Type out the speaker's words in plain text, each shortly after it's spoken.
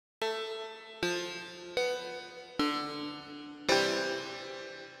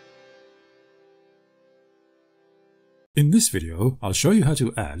In this video, I'll show you how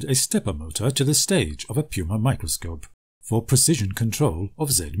to add a stepper motor to the stage of a PUMA microscope for precision control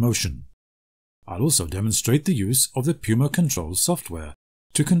of Z motion. I'll also demonstrate the use of the PUMA Control software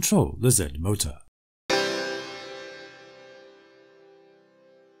to control the Z motor.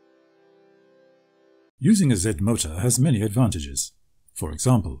 Using a Z motor has many advantages. For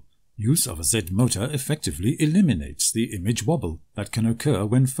example, use of a Z motor effectively eliminates the image wobble that can occur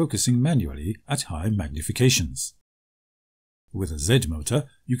when focusing manually at high magnifications. With a Z motor,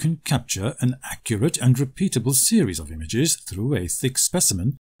 you can capture an accurate and repeatable series of images through a thick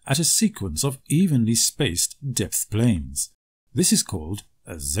specimen at a sequence of evenly spaced depth planes. This is called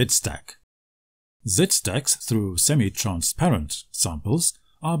a Z-stack. Z-stacks through semi-transparent samples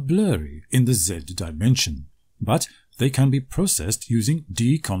are blurry in the Z dimension, but they can be processed using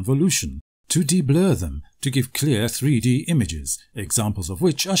deconvolution to deblur them to give clear 3D images, examples of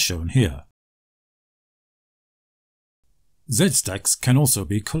which are shown here. Z-stacks can also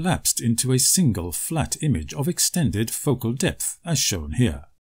be collapsed into a single flat image of extended focal depth, as shown here.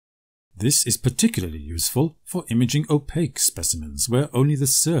 This is particularly useful for imaging opaque specimens where only the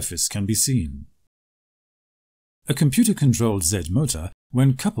surface can be seen. A computer-controlled Z motor,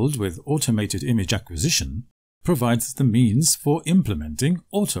 when coupled with automated image acquisition, provides the means for implementing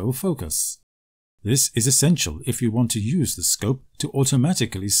autofocus. This is essential if you want to use the scope to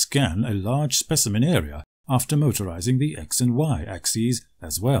automatically scan a large specimen area after motorizing the X and Y axes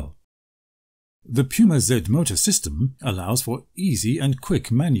as well. The PUMA Z motor system allows for easy and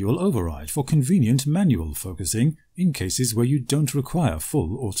quick manual override for convenient manual focusing in cases where you don't require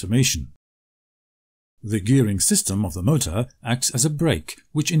full automation. The gearing system of the motor acts as a brake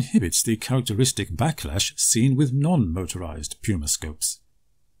which inhibits the characteristic backlash seen with non-motorized PUMA scopes.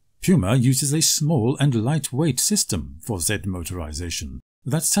 PUMA uses a small and lightweight system for Z motorization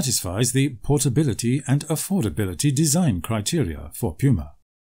that satisfies the portability and affordability design criteria for PUMA.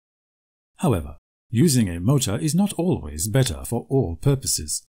 However, using a motor is not always better for all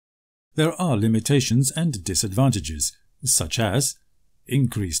purposes. There are limitations and disadvantages, such as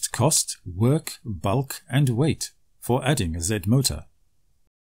increased cost, work, bulk and weight for adding a Z motor,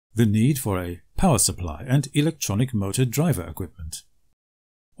 the need for a power supply and electronic motor driver equipment.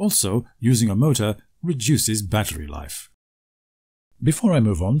 Also, using a motor reduces battery life. Before I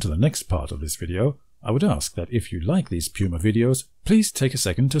move on to the next part of this video, I would ask that if you like these PUMA videos, please take a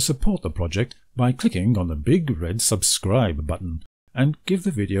second to support the project by clicking on the big red subscribe button and give the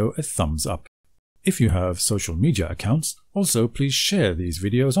video a thumbs up. If you have social media accounts, also please share these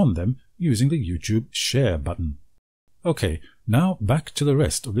videos on them using the YouTube share button. Okay, now back to the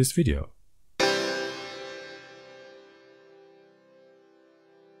rest of this video.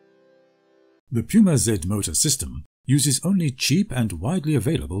 The PUMA Z motor system uses only cheap and widely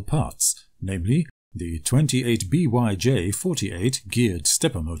available parts, namely the 28BYJ48 geared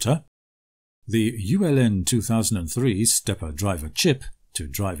stepper motor, the ULN 2003 stepper driver chip to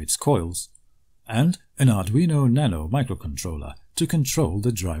drive its coils, and an Arduino Nano microcontroller to control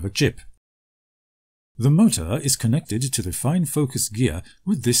the driver chip. The motor is connected to the fine focus gear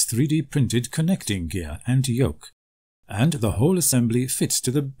with this 3D printed connecting gear and yoke, and the whole assembly fits to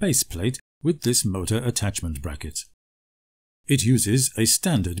the base plate with this motor attachment bracket. It uses a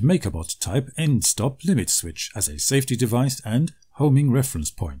standard MakerBot type end-stop limit switch as a safety device and homing reference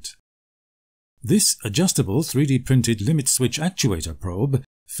point. This adjustable 3D printed limit switch actuator probe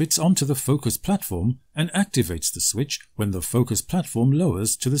fits onto the focus platform and activates the switch when the focus platform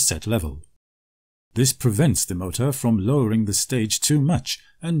lowers to the set level. This prevents the motor from lowering the stage too much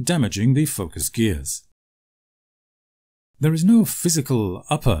and damaging the focus gears. There is no physical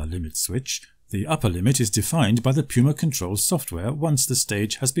upper limit switch. The upper limit is defined by the PUMA Control software once the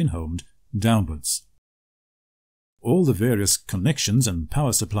stage has been homed downwards. All the various connections and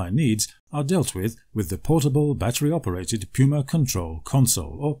power supply needs are dealt with the portable battery-operated PUMA Control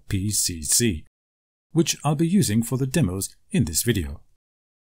console, or PCC, which I'll be using for the demos in this video.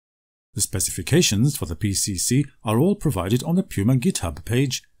 The specifications for the PCC are all provided on the PUMA GitHub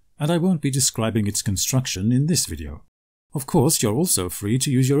page, and I won't be describing its construction in this video. Of course, you're also free to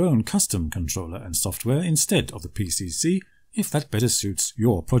use your own custom controller and software instead of the PCC if that better suits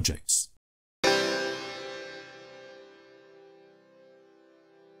your projects.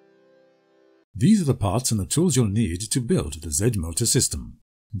 These are the parts and the tools you'll need to build the Z motor system.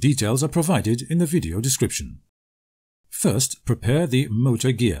 Details are provided in the video description. First, prepare the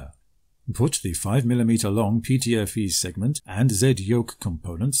motor gear. Put the 5mm long PTFE segment and Z yoke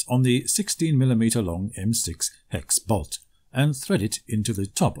components on the 16mm long M6 hex bolt and thread it into the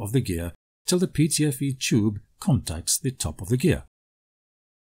top of the gear till the PTFE tube contacts the top of the gear.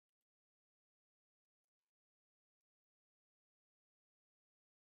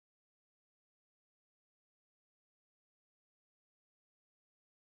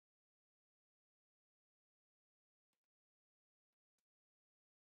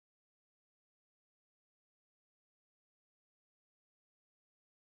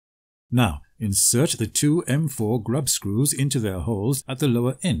 Now, insert the two M4 grub screws into their holes at the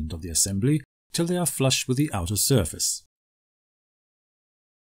lower end of the assembly till they are flush with the outer surface.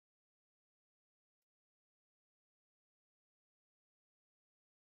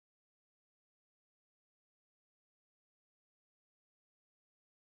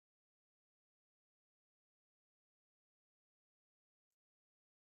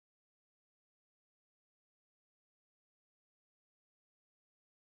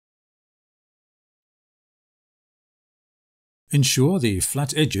 Ensure the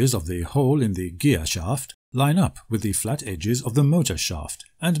flat edges of the hole in the gear shaft line up with the flat edges of the motor shaft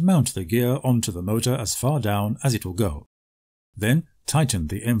and mount the gear onto the motor as far down as it will go. Then tighten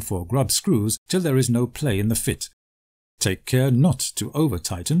the M4 grub screws till there is no play in the fit. Take care not to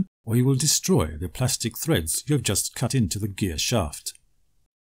over-tighten or you will destroy the plastic threads you have just cut into the gear shaft.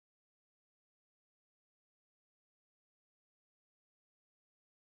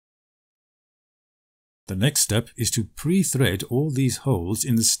 The next step is to pre-thread all these holes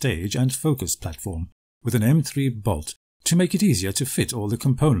in the stage and focus platform with an M3 bolt to make it easier to fit all the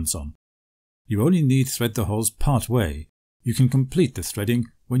components on. You only need thread the holes part way. You can complete the threading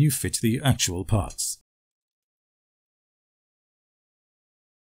when you fit the actual parts.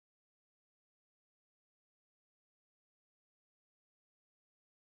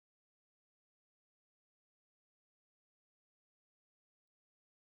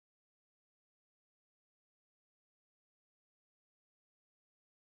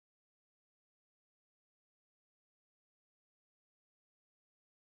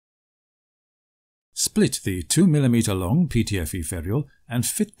 Split the 2mm long PTFE ferrule and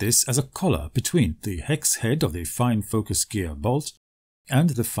fit this as a collar between the hex head of the fine focus gear bolt and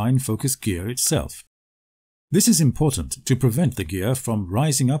the fine focus gear itself. This is important to prevent the gear from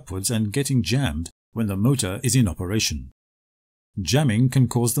rising upwards and getting jammed when the motor is in operation. Jamming can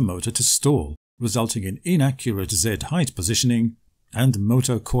cause the motor to stall, resulting in inaccurate Z height positioning and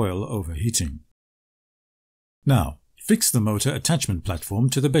motor coil overheating. Now, fix the motor attachment platform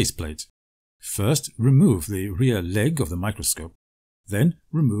to the base plate. First, remove the rear leg of the microscope. Then,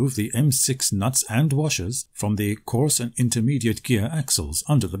 remove the M6 nuts and washers from the coarse and intermediate gear axles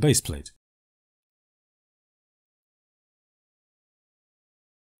under the base plate.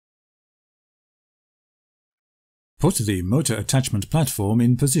 Put the motor attachment platform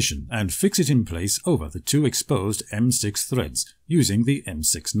in position and fix it in place over the two exposed M6 threads using the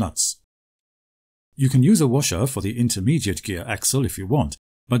M6 nuts. You can use a washer for the intermediate gear axle if you want,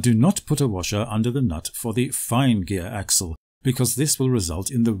 but do not put a washer under the nut for the fine gear axle, because this will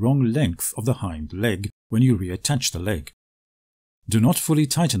result in the wrong length of the hind leg when you reattach the leg. Do not fully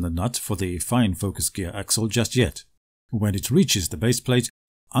tighten the nut for the fine focus gear axle just yet. When it reaches the base plate,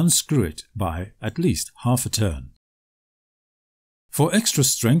 unscrew it by at least half a turn. For extra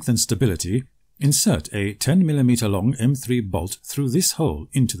strength and stability, insert a 10mm long M3 bolt through this hole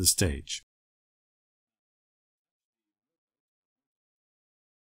into the stage.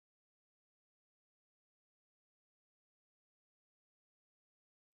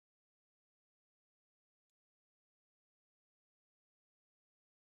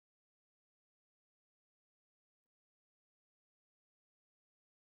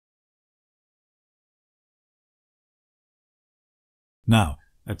 Now,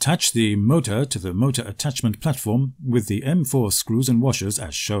 attach the motor to the motor attachment platform with the M4 screws and washers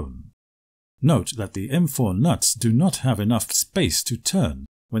as shown. Note that the M4 nuts do not have enough space to turn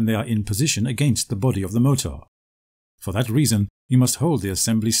when they are in position against the body of the motor. For that reason, you must hold the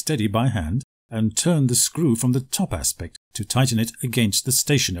assembly steady by hand and turn the screw from the top aspect to tighten it against the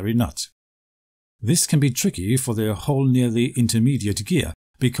stationary nut. This can be tricky for the hole near the intermediate gear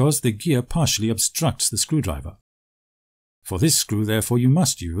because the gear partially obstructs the screwdriver. For this screw, therefore, you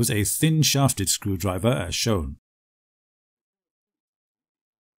must use a thin shafted screwdriver as shown.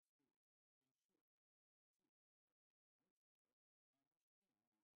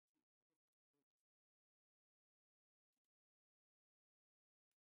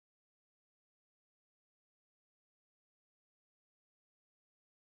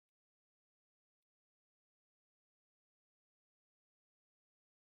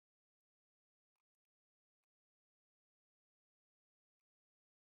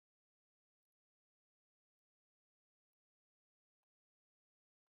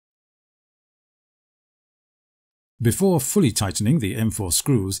 Before fully tightening the M4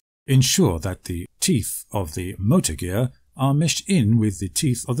 screws, ensure that the teeth of the motor gear are meshed in with the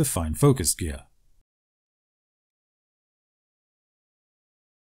teeth of the fine focus gear.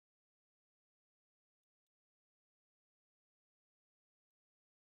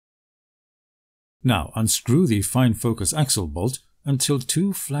 Now unscrew the fine focus axle bolt until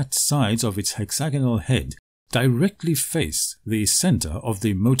two flat sides of its hexagonal head directly face the center of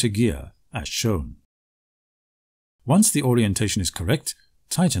the motor gear, as shown. Once the orientation is correct,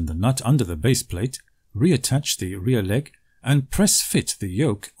 tighten the nut under the base plate, reattach the rear leg, and press fit the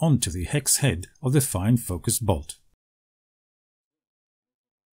yoke onto the hex head of the fine focus bolt.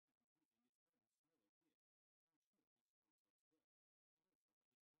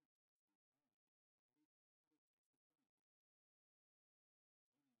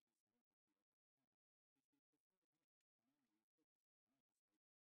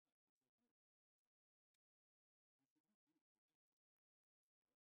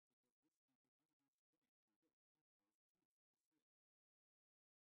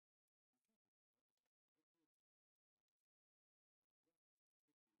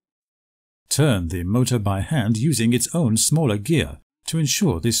 Turn the motor by hand using its own smaller gear to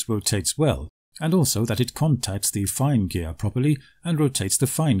ensure this rotates well, and also that it contacts the fine gear properly and rotates the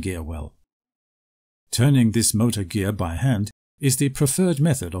fine gear well. Turning this motor gear by hand is the preferred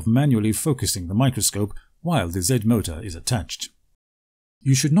method of manually focusing the microscope while the Z motor is attached.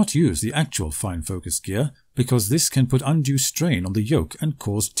 You should not use the actual fine focus gear because this can put undue strain on the yoke and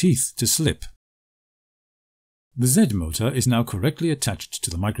cause teeth to slip. The Z motor is now correctly attached to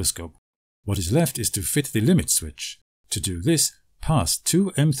the microscope. What is left is to fit the limit switch. To do this, pass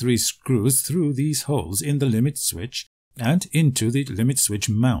two M3 screws through these holes in the limit switch and into the limit switch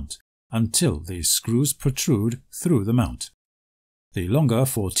mount until the screws protrude through the mount. The longer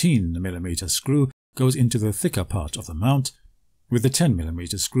 14mm screw goes into the thicker part of the mount, with the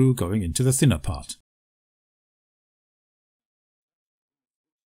 10mm screw going into the thinner part.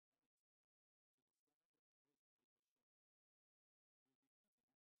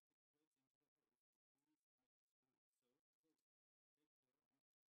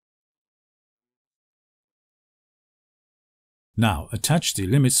 Now attach the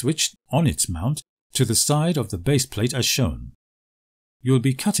limit switch on its mount to the side of the base plate as shown. You will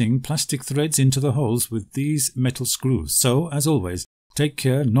be cutting plastic threads into the holes with these metal screws, so, as always, take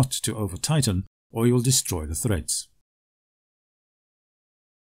care not to over-tighten or you will destroy the threads.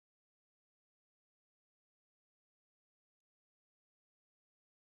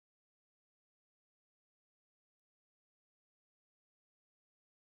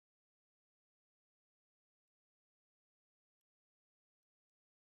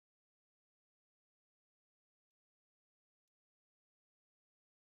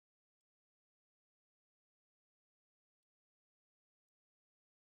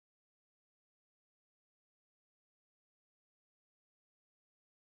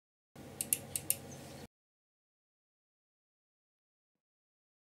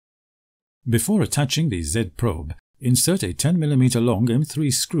 Before attaching the Z probe, insert a 10mm long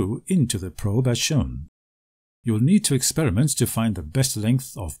M3 screw into the probe as shown. You'll need to experiment to find the best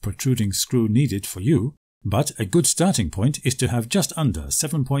length of protruding screw needed for you, but a good starting point is to have just under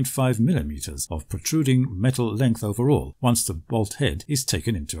 7.5mm of protruding metal length overall once the bolt head is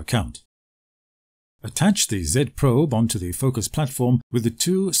taken into account. Attach the Z probe onto the focus platform with the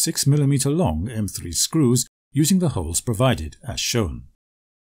two 6mm long M3 screws using the holes provided as shown.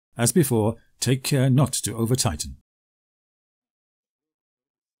 As before, take care not to over-tighten.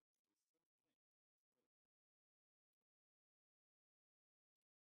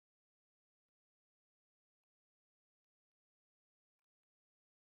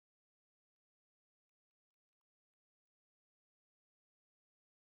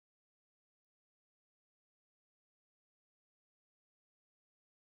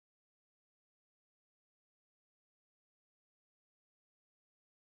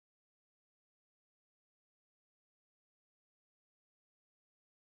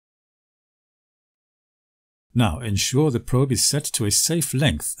 Now ensure the probe is set to a safe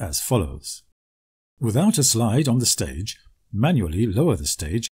length as follows. Without a slide on the stage, manually lower the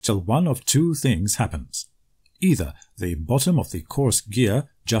stage till one of two things happens. Either the bottom of the coarse gear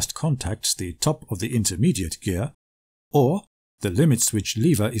just contacts the top of the intermediate gear, or the limit switch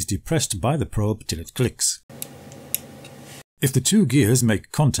lever is depressed by the probe till it clicks. If the two gears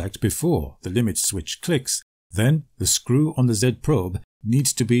make contact before the limit switch clicks, then the screw on the Z probe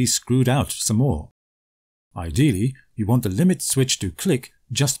needs to be screwed out some more. Ideally, you want the limit switch to click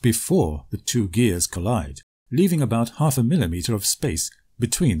just before the two gears collide, leaving about 0.5 mm of space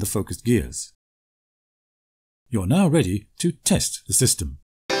between the focused gears. You're now ready to test the system.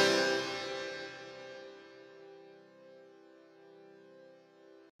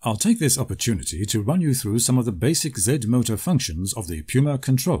 I'll take this opportunity to run you through some of the basic Z motor functions of the PUMA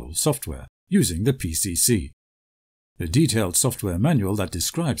Control software using the PCC. The detailed software manual that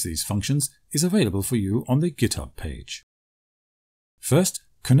describes these functions is available for you on the GitHub page. First,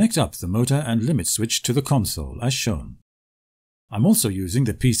 connect up the motor and limit switch to the console as shown. I'm also using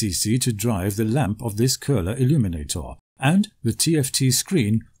the PCC to drive the lamp of this curler illuminator and the TFT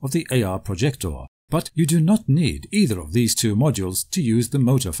screen of the AR projector, but you do not need either of these two modules to use the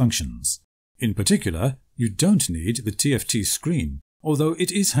motor functions. In particular, you don't need the TFT screen, although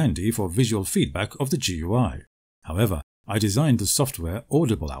it is handy for visual feedback of the GUI. However, I designed the software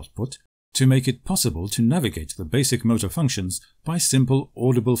audible output to make it possible to navigate the basic motor functions by simple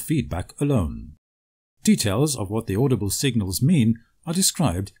audible feedback alone. Details of what the audible signals mean are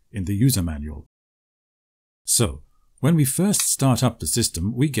described in the user manual. So, when we first start up the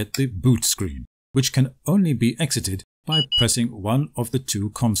system, we get the boot screen, which can only be exited by pressing one of the two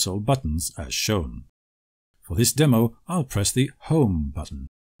console buttons as shown. For this demo, I'll press the Home button,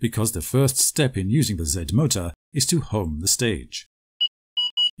 because the first step in using the Z motor is to home the stage.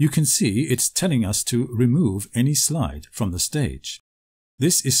 You can see it's telling us to remove any slide from the stage.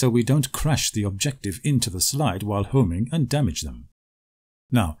 This is so we don't crash the objective into the slide while homing and damage them.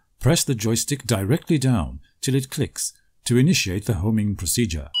 Now, press the joystick directly down till it clicks to initiate the homing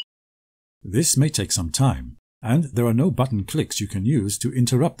procedure. This may take some time, and there are no button clicks you can use to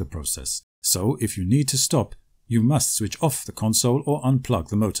interrupt the process, so if you need to stop, you must switch off the console or unplug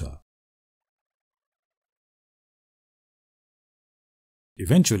the motor.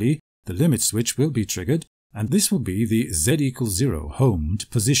 Eventually, the limit switch will be triggered, and this will be the Z=0 homed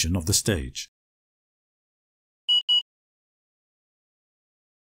position of the stage.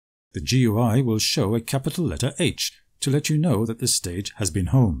 The GUI will show a capital letter H to let you know that the stage has been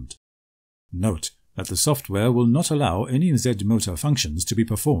homed. Note that the software will not allow any Z motor functions to be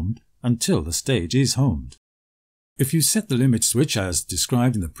performed until the stage is homed. If you set the limit switch as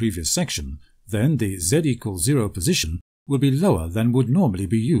described in the previous section, then the Z=0 position will be lower than would normally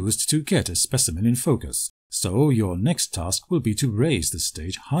be used to get a specimen in focus, so your next task will be to raise the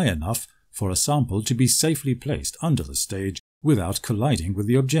stage high enough for a sample to be safely placed under the stage without colliding with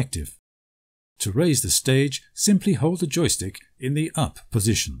the objective. To raise the stage, simply hold the joystick in the up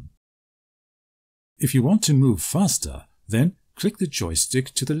position. If you want to move faster, then click the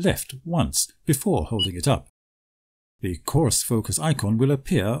joystick to the left once before holding it up. The coarse focus icon will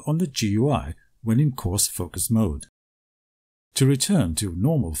appear on the GUI when in coarse focus mode. To return to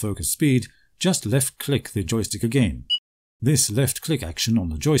normal focus speed, just left-click the joystick again. This left-click action on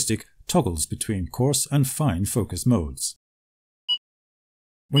the joystick toggles between coarse and fine focus modes.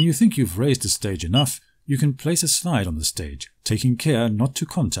 When you think you've raised the stage enough, you can place a slide on the stage, taking care not to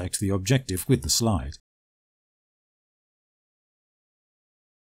contact the objective with the slide.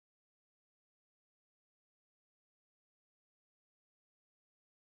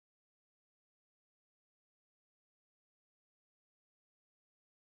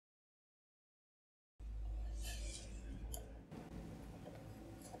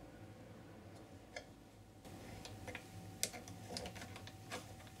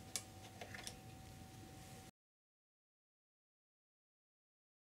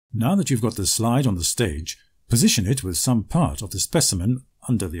 Now that you've got the slide on the stage, position it with some part of the specimen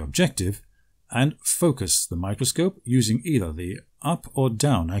under the objective and focus the microscope using either the up or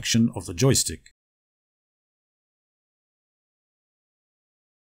down action of the joystick.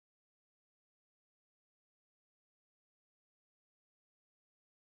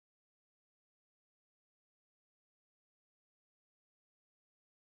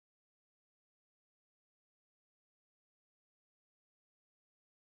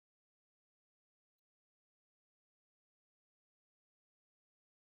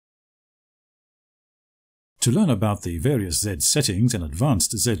 To learn about the various Z settings and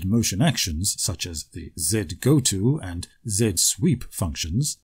advanced Z motion actions, such as the Z go-to and Z sweep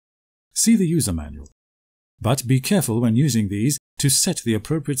functions, see the user manual. But be careful when using these to set the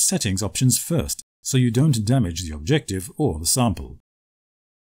appropriate settings options first, so you don't damage the objective or the sample.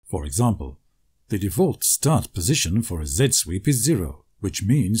 For example, the default start position for a Z sweep is 0, which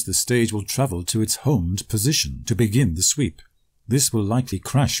means the stage will travel to its homed position to begin the sweep. This will likely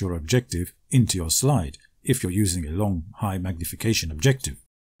crash your objective into your slide, if you're using a long, high magnification objective,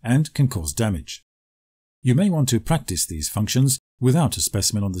 and can cause damage. You may want to practice these functions without a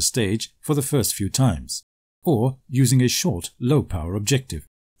specimen on the stage for the first few times, or using a short, low-power objective,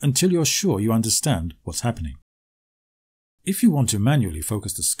 until you're sure you understand what's happening. If you want to manually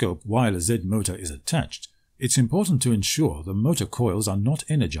focus the scope while a Z motor is attached, it's important to ensure the motor coils are not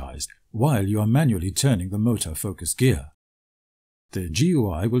energized while you are manually turning the motor focus gear. The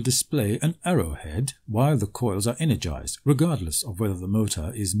GUI will display an arrowhead while the coils are energized, regardless of whether the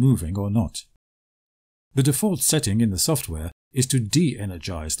motor is moving or not. The default setting in the software is to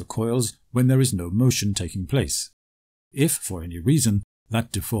de-energize the coils when there is no motion taking place. If, for any reason,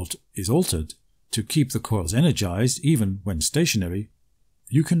 that default is altered to keep the coils energized even when stationary,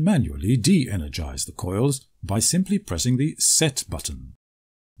 you can manually de-energize the coils by simply pressing the Set button.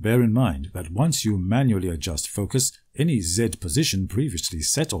 Bear in mind that once you manually adjust focus, any Z position previously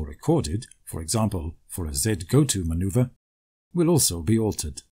set or recorded, for example for a Z go-to maneuver, will also be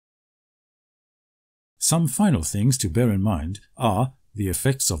altered. Some final things to bear in mind are the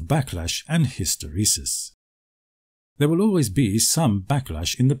effects of backlash and hysteresis. There will always be some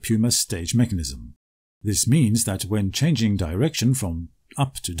backlash in the PUMA stage mechanism. This means that when changing direction from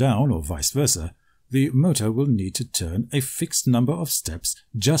up to down or vice versa, the motor will need to turn a fixed number of steps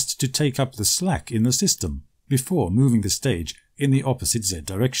just to take up the slack in the system before moving the stage in the opposite Z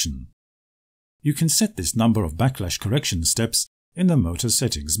direction. You can set this number of backlash correction steps in the Motor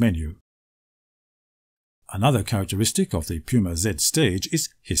Settings menu. Another characteristic of the PUMA Z stage is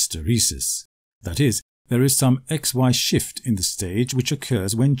hysteresis. That is, there is some XY shift in the stage which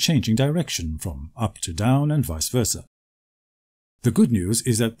occurs when changing direction from up to down and vice versa. The good news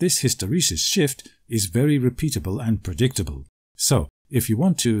is that this hysteresis shift is very repeatable and predictable. So, if you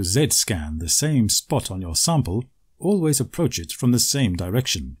want to Z-scan the same spot on your sample, always approach it from the same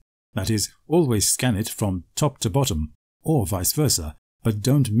direction. That is, always scan it from top to bottom, or vice versa, but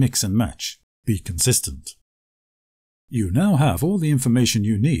don't mix and match. Be consistent. You now have all the information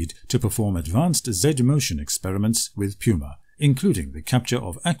you need to perform advanced Z-motion experiments with PUMA, including the capture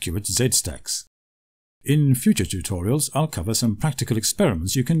of accurate Z-stacks. In future tutorials, I'll cover some practical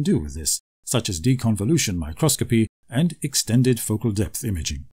experiments you can do with this, such as deconvolution microscopy and extended focal depth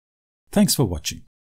imaging. Thanks for watching.